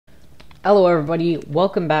Hello everybody,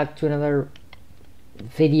 welcome back to another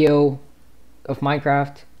video of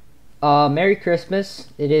Minecraft. Merry Christmas.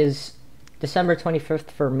 It is December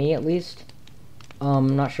 25th for me at least.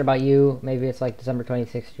 Not sure about you, maybe it's like December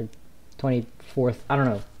 26th or 24th, I don't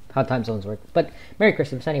know how time zones work, but Merry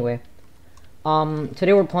Christmas anyway.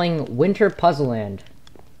 Today we're playing Winter Puzzleland.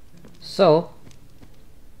 So,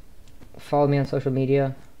 follow me on social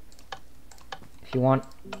media if you want.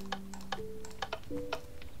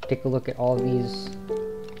 Take a look at all of these.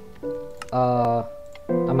 I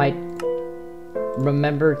might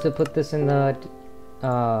remember to put this in the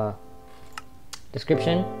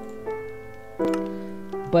description.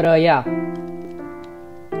 But yeah.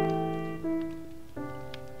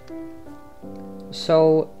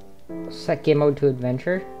 So set game mode to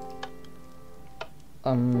adventure.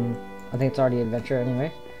 I think it's already adventure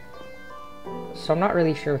anyway. So I'm not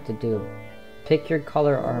really sure what to do. Pick your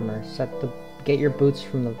color armor. Get your boots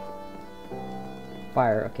from the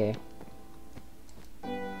fire, okay.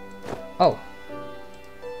 Oh.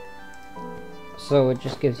 So it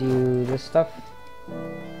just gives you this stuff.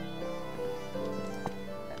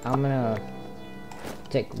 I'm gonna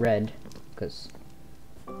take red, because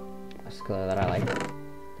that's the color that I like.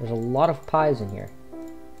 There's a lot of pies in here.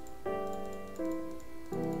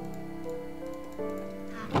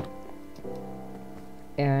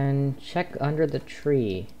 And check under the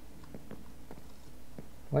tree.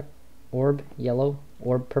 What? Orb yellow?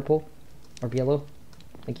 Orb purple? Orb yellow?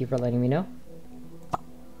 Thank you for letting me know.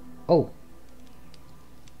 Oh.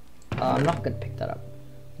 I'm not gonna pick that up.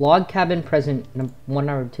 Log cabin present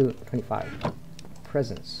 1/2/25.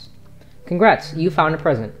 Presents. Congrats, you found a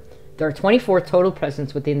present. There are 24 total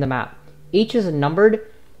presents within the map. Each is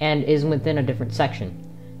numbered and is within a different section.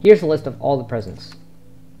 Here's a list of all the presents.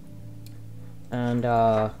 And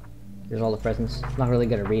here's all the presents. I'm not really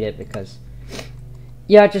gonna read it because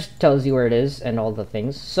yeah, it just tells you where it is and all the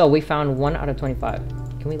things. So we found 1/25.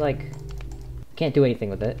 Can we can't do anything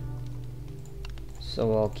with it.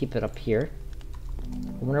 So I'll keep it up here.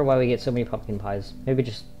 I wonder why we get so many pumpkin pies. Maybe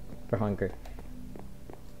just for hunger.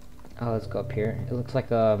 Oh, let's go up here. It looks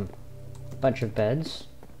like a bunch of beds.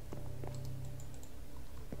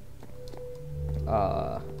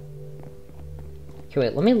 Okay,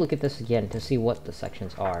 wait, let me look at this again to see what the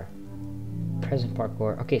sections are. Present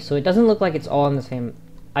parkour. Okay, so it doesn't look like it's all in the same.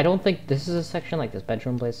 I don't think this is a section, like this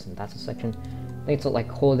bedroom place, and that's a section. I think it's like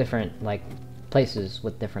whole different places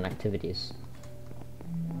with different activities.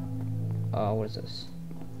 What is this?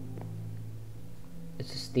 Is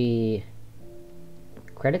this the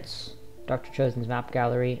credits? Dr. Chosen's map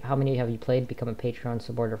gallery. How many have you played? Become a Patreon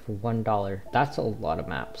supporter for $1. That's a lot of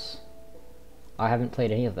maps. I haven't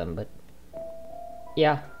played any of them, but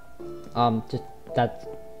yeah. Just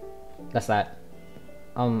that's that.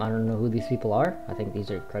 I don't know who these people are. I think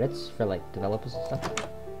these are credits for developers and stuff.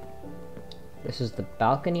 This is the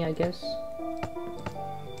balcony, I guess.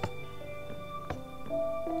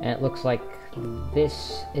 And it looks like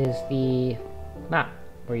this is the map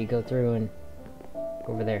where you go through and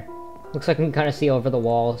go over there. Looks like we can kind of see over the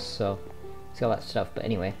walls, so see all that stuff. But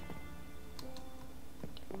anyway.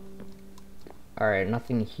 Alright,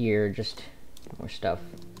 nothing here, just more stuff.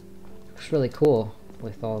 Looks really cool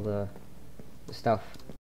with all the stuff.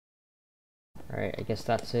 Alright, I guess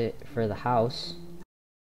that's it for the house.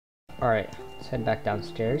 Alright, let's head back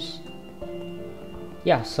downstairs.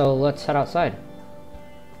 Yeah, so let's head outside.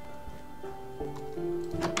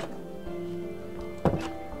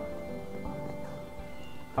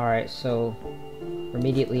 Alright, so we're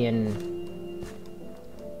immediately in.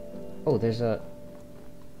 Oh, there's a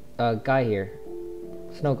guy here.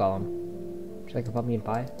 Snow golem. Would you like a pumpkin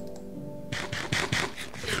pie?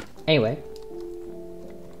 Anyway.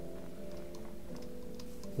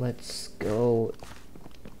 Let's go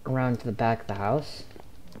around to the back of the house.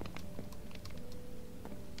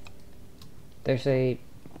 There's a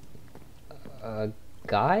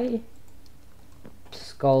guy?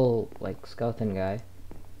 Skeleton guy.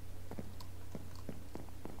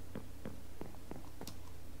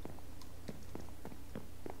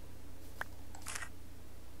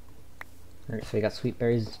 Alright, so we got sweet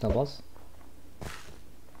berries and snowballs.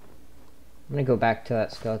 I'm gonna go back to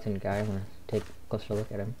that skeleton guy. I'm gonna take a closer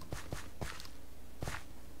look at him.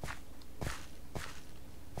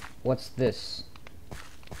 What's this?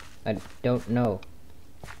 I don't know.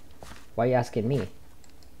 Why are you asking me?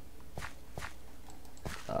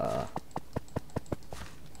 Oh,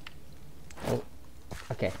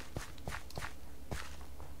 okay.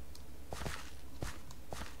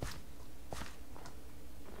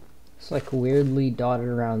 It's weirdly dotted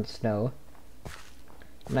around snow.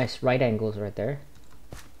 Nice right angles right there.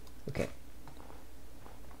 Okay.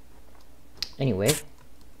 Anyway,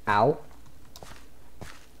 ow.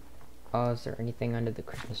 Is there anything under the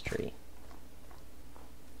Christmas tree?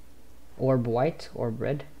 Orb white, orb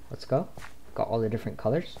red. Let's go. Got all the different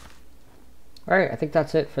colors. Alright, I think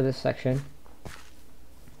that's it for this section.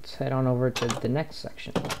 Let's head on over to the next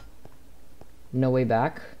section. No way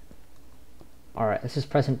back. Alright, this is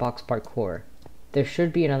present box parkour. There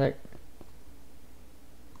should be another...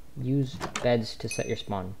 Use beds to set your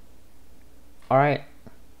spawn. Alright.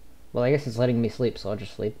 Well, I guess it's letting me sleep, so I'll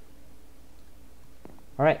just sleep.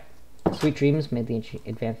 Alright. Sweet dreams made the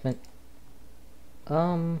advancement.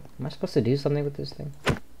 Am I supposed to do something with this thing?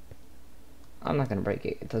 I'm not gonna break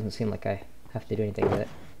it. It doesn't seem like I have to do anything with it.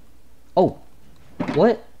 Oh!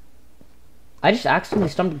 What? I just accidentally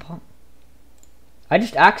stumbled upon... I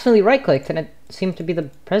just accidentally right-clicked and it seemed to be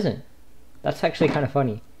the present. That's actually kind of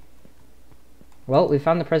funny. Well, we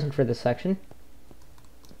found the present for this section.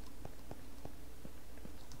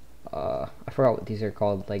 I forgot what these are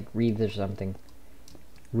called, like wreaths or something.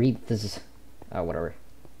 Wreaths. Whatever.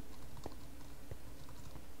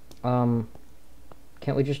 Can't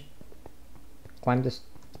we just climb this?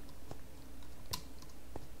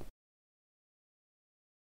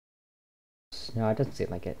 No, it doesn't seem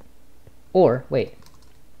like it. Or, wait.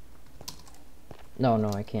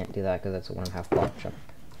 No, I can't do that because that's a 1.5 block jump.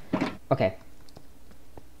 Okay.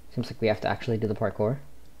 Seems like we have to actually do the parkour.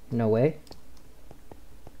 No way.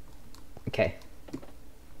 Okay.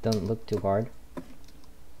 Don't look too hard.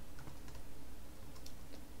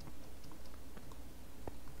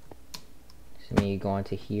 So we go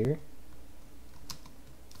onto here.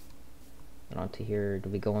 And onto here, do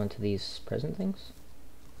we go onto these present things?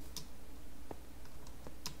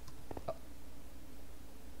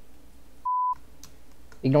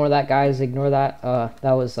 Ignore that, guys. Ignore that.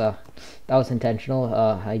 That was intentional.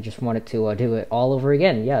 I just wanted to do it all over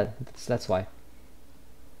again. Yeah, that's why.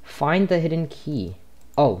 Find the hidden key.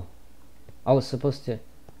 Oh, I was supposed to.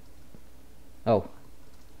 Oh,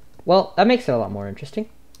 well, that makes it a lot more interesting.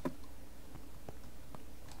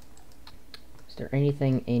 Is there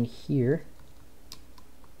anything in here?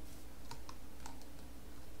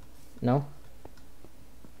 No.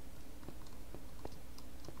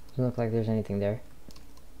 Doesn't look like there's anything there.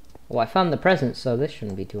 Well, I found the present, so this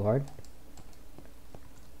shouldn't be too hard.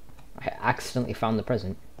 I accidentally found the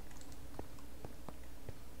present.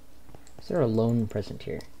 Is there a lone present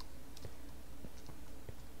here?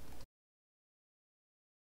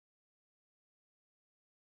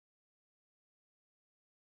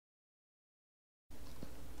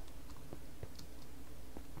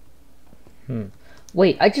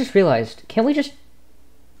 Wait, I just realized. Can't we just...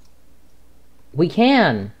 We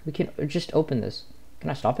can just open this. Can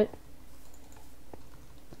I stop it?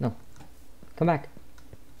 No. Come back.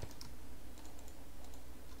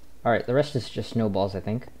 Alright, the rest is just snowballs, I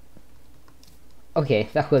think. Okay,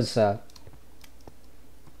 that was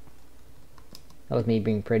me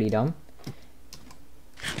being pretty dumb.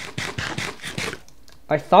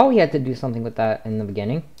 I thought we had to do something with that in the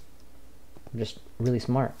beginning. I'm just really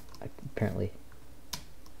smart, apparently.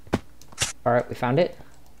 Alright, we found it.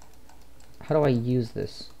 How do I use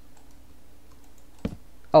this?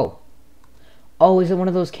 Oh. Oh, is it one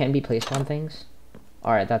of those can be placed on things?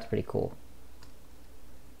 Alright, that's pretty cool.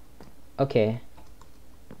 Okay.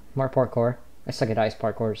 More parkour. I suck at ice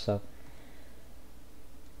parkour, so.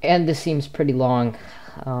 And this seems pretty long.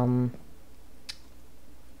 1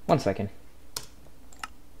 second.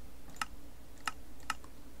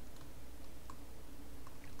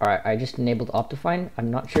 Alright, I just enabled Optifine.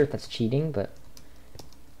 I'm not sure if that's cheating, but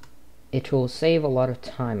it will save a lot of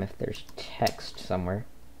time if there's text somewhere.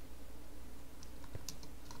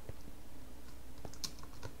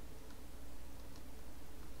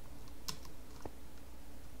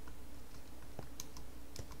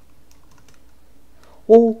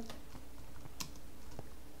 Oh!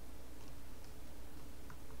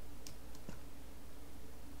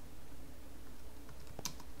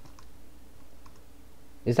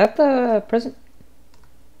 Is that the present?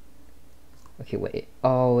 Okay, wait.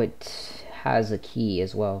 Oh, it has a key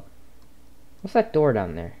as well. What's that door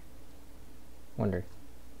down there? Wonder.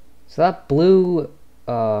 So that blue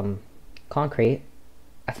concrete,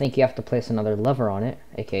 I think you have to place another lever on it,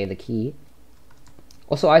 aka the key.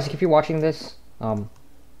 Also, Isaac, if you're watching this, tell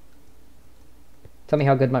me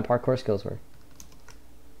how good my parkour skills were.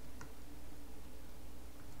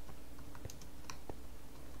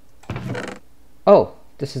 Oh,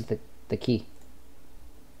 this is the key.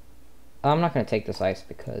 I'm not going to take this ice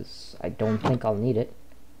because I don't think I'll need it.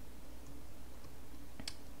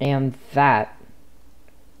 And that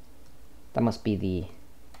must be the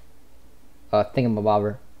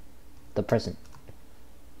thingamabobber, the present.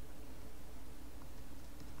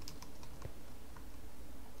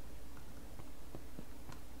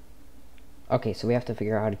 Okay, so we have to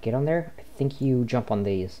figure out how to get on there. I think you jump on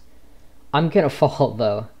these. I'm gonna fall,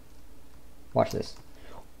 though. Watch this.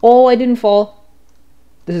 Oh, I didn't fall.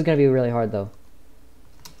 This is gonna be really hard, though.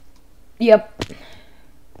 Yep.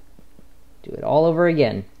 Do it all over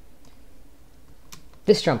again.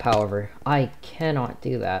 This jump, however, I cannot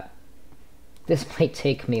do that. This might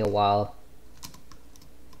take me a while.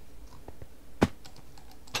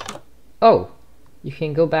 Oh, you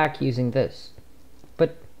can go back using this.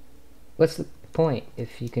 But what's the point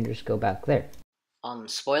if you can just go back there?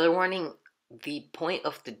 Spoiler warning, the point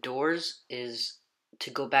of the doors is to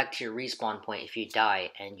go back to your respawn point if you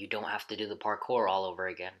die, and you don't have to do the parkour all over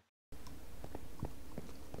again.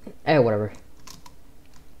 Whatever.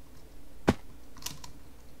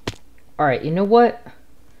 Alright, you know what?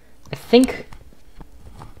 I think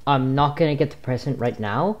I'm not gonna get the present right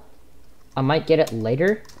now. I might get it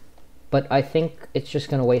later, but I think it's just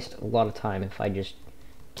gonna waste a lot of time if I just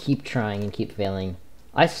keep trying and keep failing.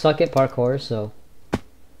 I suck at parkour, so...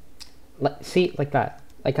 See, like that.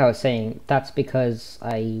 Like I was saying, that's because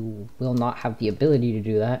I will not have the ability to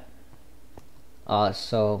do that.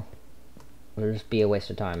 So... it'll just be a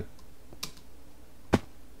waste of time.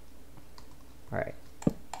 Alright.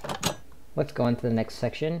 Let's go into the next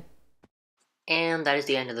section. And that is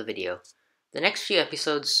the end of the video. The next few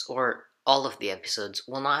episodes, or all of the episodes,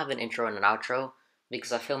 will not have an intro and an outro,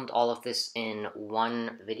 because I filmed all of this in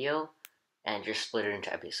one video, and just split it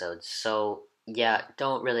into episodes. So, yeah,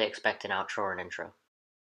 don't really expect an outro or an intro.